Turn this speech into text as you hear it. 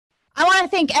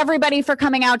want to thank everybody for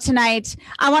coming out tonight.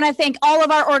 I want to thank all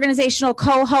of our organizational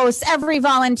co-hosts, every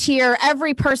volunteer,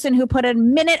 every person who put a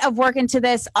minute of work into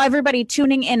this, everybody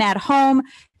tuning in at home.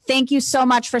 Thank you so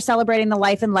much for celebrating the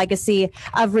life and legacy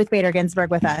of Ruth Bader Ginsburg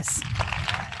with us.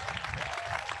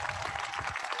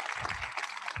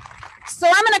 So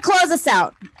I'm going to close this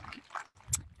out.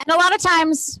 And a lot of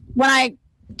times when I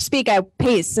speak, I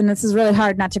pace, and this is really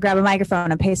hard not to grab a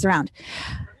microphone and pace around.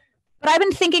 But I've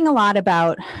been thinking a lot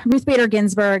about Ruth Bader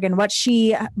Ginsburg and what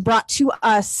she brought to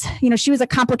us. You know, she was a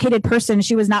complicated person.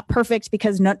 She was not perfect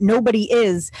because nobody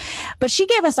is, but she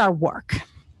gave us our work,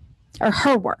 or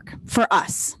her work for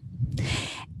us.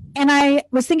 And I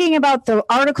was thinking about the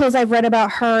articles I've read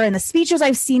about her and the speeches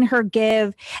I've seen her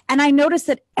give. And I noticed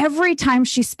that every time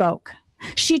she spoke,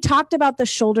 she talked about the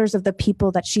shoulders of the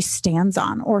people that she stands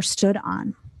on or stood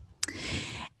on.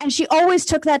 And she always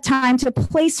took that time to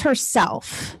place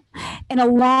herself in a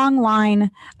long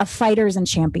line of fighters and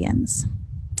champions.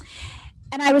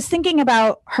 And I was thinking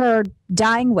about her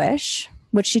dying wish,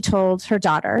 which she told her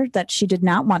daughter that she did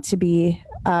not want to be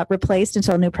replaced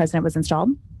until a new president was installed.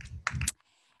 And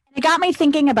it got me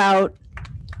thinking about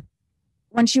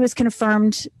when she was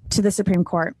confirmed to the Supreme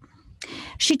Court.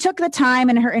 She took the time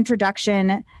in her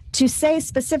introduction to say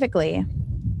specifically,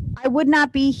 I would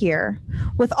not be here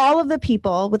with all of the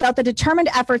people without the determined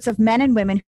efforts of men and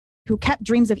women who kept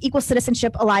dreams of equal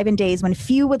citizenship alive in days when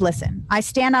few would listen. I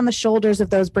stand on the shoulders of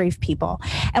those brave people.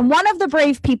 And one of the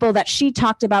brave people that she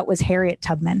talked about was Harriet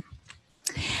Tubman.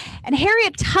 And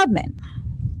Harriet Tubman,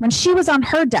 when she was on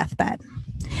her deathbed,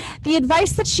 the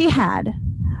advice that she had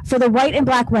for the white and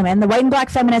black women, the white and black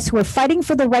feminists who were fighting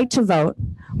for the right to vote,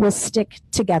 will stick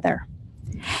together.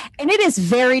 And it is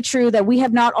very true that we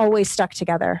have not always stuck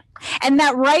together, and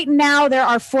that right now there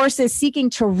are forces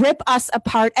seeking to rip us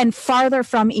apart and farther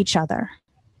from each other,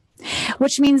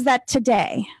 which means that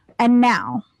today and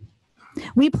now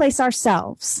we place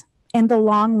ourselves in the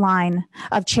long line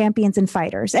of champions and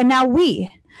fighters. And now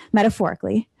we,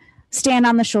 metaphorically, stand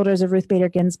on the shoulders of Ruth Bader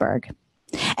Ginsburg.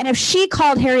 And if she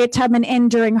called Harriet Tubman in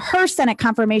during her Senate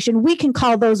confirmation, we can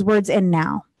call those words in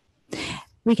now.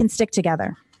 We can stick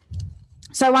together.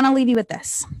 So I want to leave you with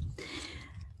this.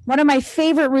 One of my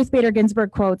favorite Ruth Bader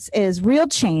Ginsburg quotes is, real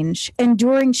change,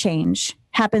 enduring change,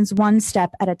 happens one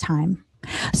step at a time.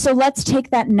 So let's take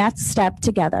that next step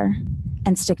together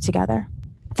and stick together.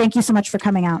 Thank you so much for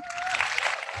coming out.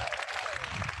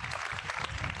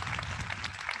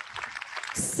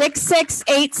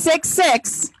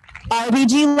 66866,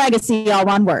 RBG Legacy, all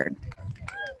one word.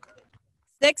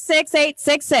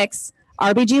 66866,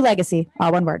 RBG Legacy,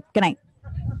 all one word. Good night.